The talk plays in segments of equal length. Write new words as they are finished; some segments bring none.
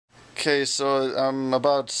Okay, so I'm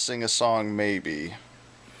about to sing a song, maybe.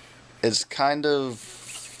 It's kind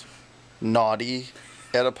of naughty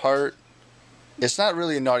at a part. It's not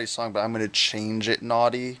really a naughty song, but I'm going to change it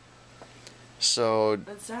naughty. So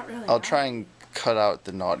It's not really I'll try and cut out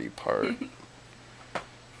the naughty part.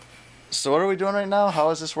 So what are we doing right now? How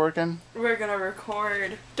is this working? We're gonna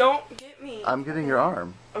record. Don't get me. I'm getting your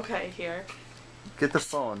arm. Okay, here. Get the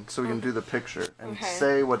phone so we can do the picture and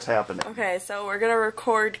say what's happening. Okay, so we're gonna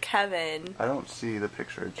record Kevin. I don't see the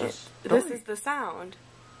picture. Just This is the sound.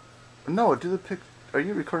 No, do the pic. Are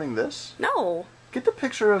you recording this? No. Get the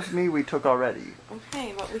picture of me we took already.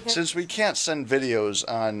 Okay, but we have... Since we can't send videos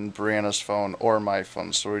on Brianna's phone or my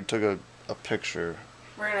phone, so we took a picture.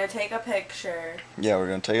 We're gonna take a picture. Yeah, we're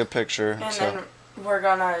gonna take a picture. And then we're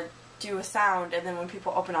gonna do a sound, and then when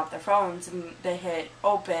people open up their phones and they hit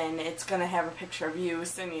open, it's gonna have a picture of you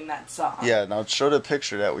singing that song. Yeah, now show the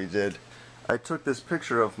picture that we did. I took this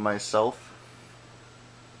picture of myself.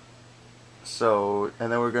 So,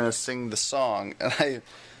 and then we're gonna sing the song, and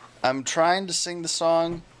I'm trying to sing the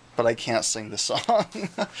song, but I can't sing the song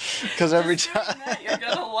because every time you're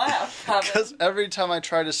gonna laugh. Because every time I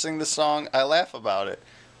try to sing the song, I laugh about it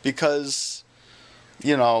because,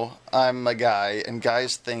 you know, I'm a guy, and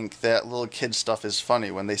guys think that little kid stuff is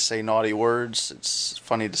funny. When they say naughty words, it's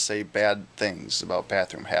funny to say bad things about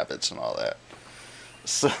bathroom habits and all that.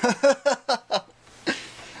 So,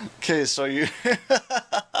 okay, so you.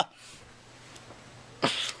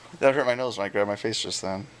 That hurt my nose when I grabbed my face just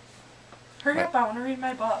then. Hurry up, I want to read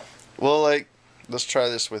my book. Well, like, let's try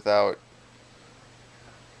this without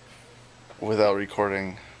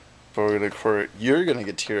recording. But we're gonna record it. You're gonna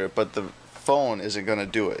get to hear it, but the phone isn't gonna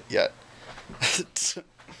do it yet.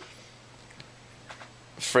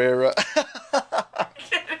 Frera. I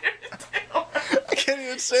can't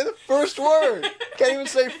even say the first word. Can't even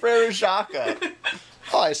say Frere Jacques.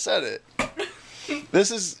 Oh, I said it. This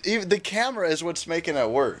is even the camera is what's making it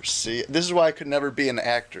worse. See, this is why I could never be an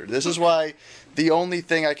actor. This is why the only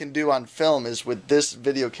thing I can do on film is with this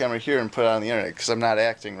video camera here and put it on the internet because I'm not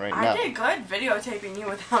acting right now. I did good videotaping you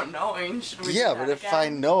without knowing. Should we? Yeah, but if I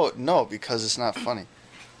know, no, because it's not funny.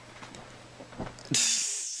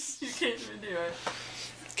 You can't even do it.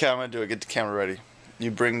 Okay, I'm gonna do it. Get the camera ready.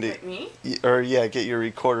 You bring the. Wait, me? Or yeah, get your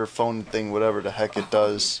recorder phone thing, whatever the heck it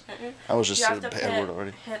does. I was just you saying have a to bad word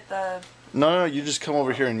already. hit the. No, you just come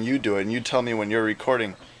over here and you do it, and you tell me when you're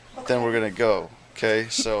recording. Okay. Then we're gonna go. Okay,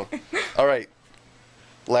 so, all right.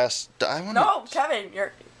 No, Kevin,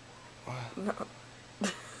 you're. No.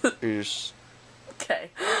 You're just. Okay.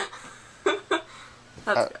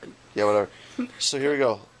 That's good. Yeah, whatever. So here we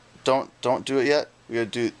go. Don't do it yet. We gotta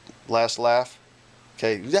do last laugh.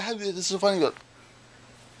 Okay. Yeah, this is so funny. But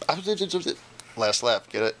last laugh.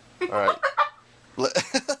 Get it? All right.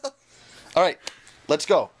 All right. Let's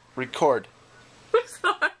go. Record. I'm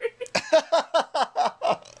sorry.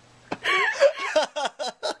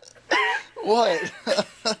 What?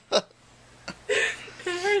 It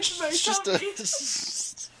hurts my tummy.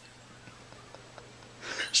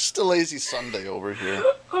 Just a lazy Sunday over here.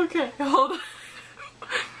 Okay, hold on.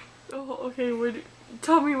 Oh, okay,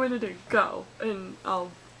 tell me when to go, and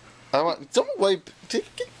I'll... Don't wipe... Get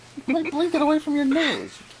my blanket away from your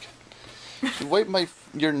nose. You wipe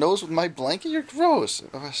your nose with my blanket? You're gross.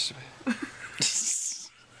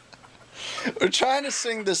 We're trying to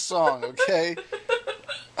sing this song, okay?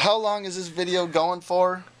 How long is this video going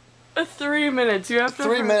for? 3 minutes. You have to...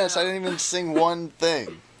 3 minutes. I didn't even sing one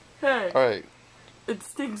thing. Hey. Alright. It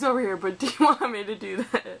stinks over here, but do you want me to do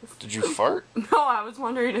this? Did you fart? No, I was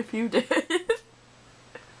wondering if you did.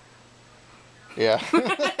 Yeah.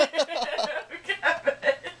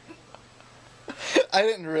 I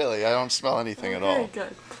didn't really. I don't smell anything at all. Okay,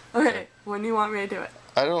 good. Okay, when do you want me to do it?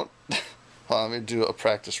 I don't... Hold on, let me do a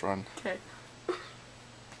practice run. Okay.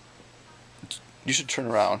 You should turn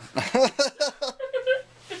around.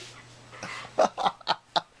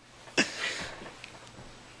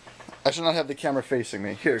 I should not have the camera facing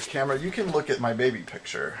me. Here, camera, you can look at my baby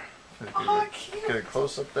picture. Oh, cute. Get a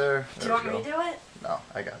close up there. Do you want me to do it? No,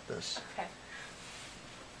 I got this. Okay.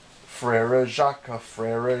 Frere Jacques,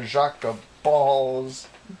 balls,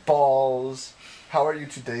 balls. How are you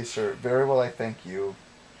today, sir? Very well, I thank you.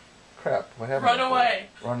 Crap, what happened? Run away.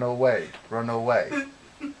 Run away. Run away.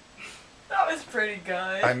 That was pretty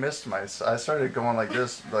good. I missed I started going like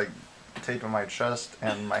this, like taping my chest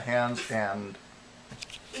and my hands and...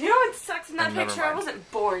 You know what sucks in that Oh, never picture? I mind.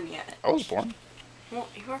 wasn't born yet. I was born. Well,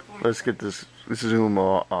 you were born. Let's get this zoom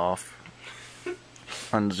off.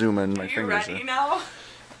 Unzoom in my Are you fingers. ready now?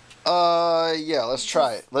 Yeah, let's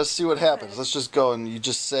try it. Let's see what happens. Let's just go and you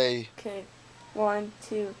just say... Okay. 1,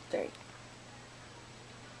 2, 3.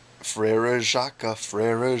 Frere Jacques,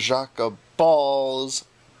 balls,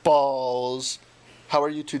 balls. How are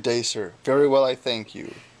you today, sir? Very well, I thank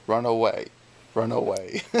you. Run away. Run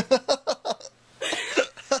away. Do you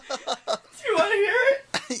want to hear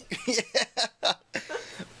it? Yeah.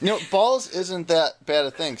 You know, balls isn't that bad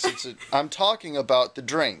a thing. Since I'm talking about the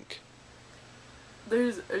drink.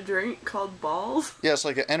 There's a drink called Balls? Yeah, it's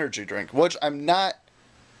like an energy drink, which I'm not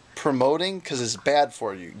promoting because it's bad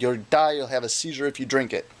for you. You'll die, you'll have a seizure if you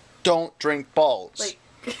drink it. Don't drink balls. Like...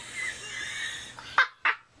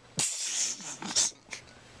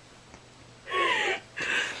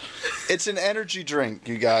 It's an energy drink,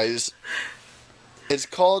 you guys. It's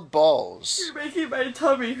called Balls. You're making my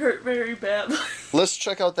tummy hurt very badly. Let's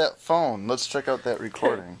check out that phone. Let's check out that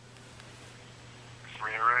recording.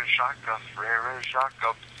 Frere Jacques,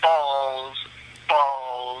 balls,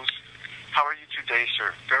 balls. How are you today,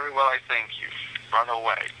 sir? Very well, I thank you. Run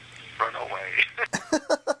away. Run away.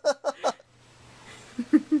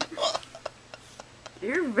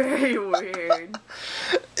 You're very weird.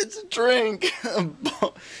 It's a drink.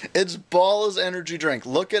 It's Balls energy drink.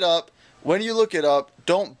 Look it up. When you look it up,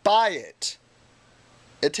 don't buy it.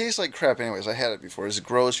 It tastes like crap anyways. I had it before. It's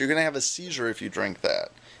gross. You're going to have a seizure if you drink that.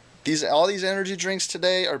 All these energy drinks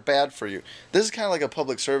today are bad for you. This is kind of like a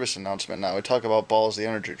public service announcement now. We talk about Balls, the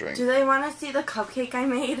energy drink. Do they want to see the cupcake I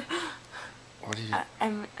made? What do you... I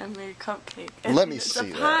made a cupcake. Let me see that.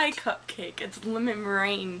 It's a pie cupcake. It's lemon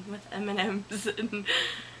meringue with M&Ms and...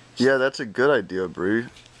 Yeah, that's a good idea, Bree.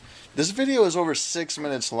 This video is over 6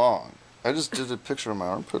 minutes long. I just did a picture of my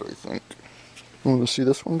armpit, I think. You want to see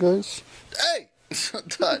this one, guys? Hey!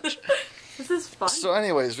 Touch. This is fun. So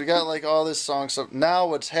anyways, we got like all this song stuff. Now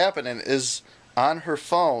what's happening is on her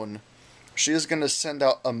phone, she is going to send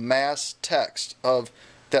out a mass text of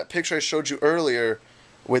that picture I showed you earlier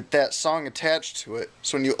with that song attached to it.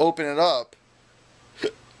 So when you open it up,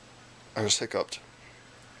 I just hiccuped.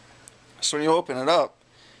 So when you open it up,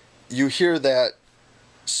 you hear that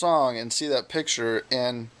song and see that picture,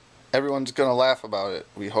 and everyone's going to laugh about it,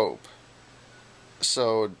 we hope.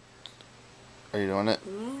 So, are you doing it?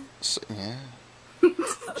 Yeah. So, yeah.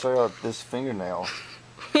 Check out this fingernail.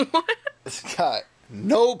 What? It's got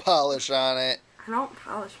no polish on it. I don't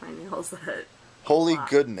polish my nails that. Holy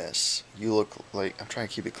goodness. You look like... I'm trying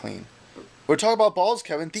to keep it clean. We're talking about Balls,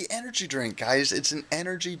 Kevin. The energy drink, guys. It's an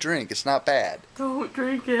energy drink. It's not bad. Don't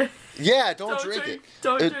drink it. Yeah, don't drink it.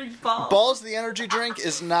 Don't drink Balls. Balls, the energy drink,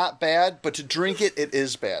 is not bad, but to drink it, it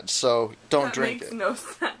is bad. So don't drink it. That makes no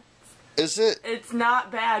sense. Is it? It's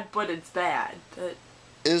not bad, but it's bad.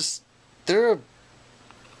 Is there a...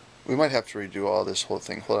 We might have to redo all this whole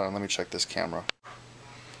thing. Hold on, let me check this camera.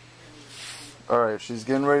 Alright, she's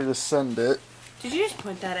getting ready to send it. Did you just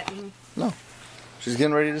point that at me? No. She's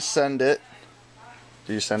getting ready to send it.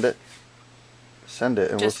 Did you send it? Send it.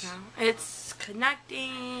 And Just now. It's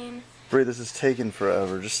connecting. Bree, this is taking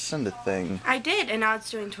forever. Just send a thing. I did, and now it's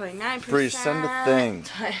doing 29%. Bree, send a thing.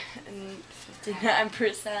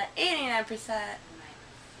 59%, 89%,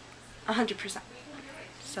 100%.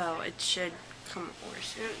 So it should come over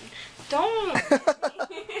soon. Don't!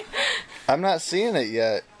 I'm not seeing it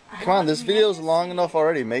yet. Come on, this video's long enough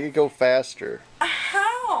already. Make it go faster.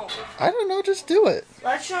 How? I don't know, just do it.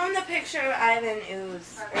 Let's show him the picture of Ivan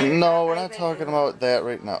Ooze. No, we're not talking about that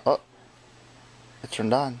right now. Oh, it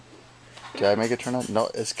turned on. Did I make it turn on? No,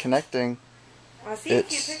 it's connecting. Want to see a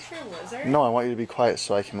cute picture of Wizard? No, I want you to be quiet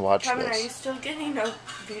so I can watch Kevin, this. are you still getting no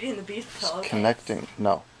Beauty and the Beast pillow? It's connecting.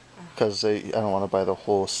 No, because I don't want to buy the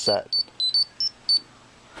whole set.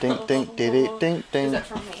 Ding, ding, ding, ding, ding, ding. Is that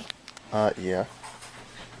from me? Yeah.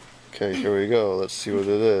 Okay, here we go. Let's see what it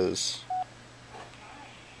is.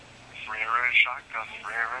 Frere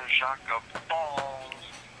Jacques, balls,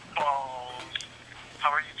 balls. How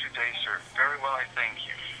are you today, sir? Very well, I thank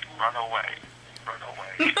you. Run away. Run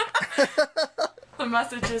away. The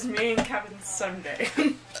message is me and Kevin Sunday.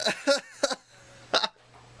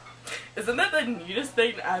 Isn't that the neatest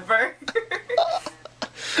thing ever?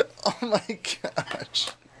 Oh my gosh.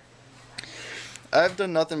 I've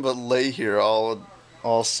done nothing but lay here all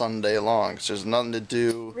Sunday long. So there's nothing to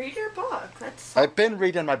do. Read your book. That's. I've been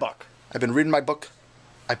reading my book. I've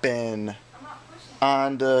been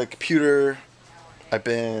on the computer. I've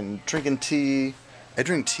been drinking tea. I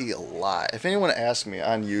drink tea a lot. If anyone asks me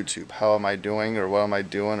on YouTube, how am I doing or what am I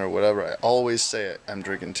doing or whatever, I always say it. I'm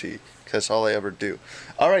drinking tea. Because that's all I ever do.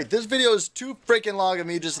 Alright, this video is too freaking long of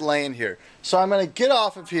me just laying here. So I'm going to get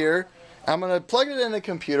off of here. I'm going to plug it in the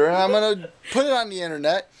computer and I'm going to put it on the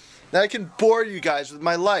internet. Then I can bore you guys with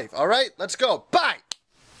my life. Alright, let's go. Bye!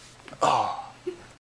 Oh.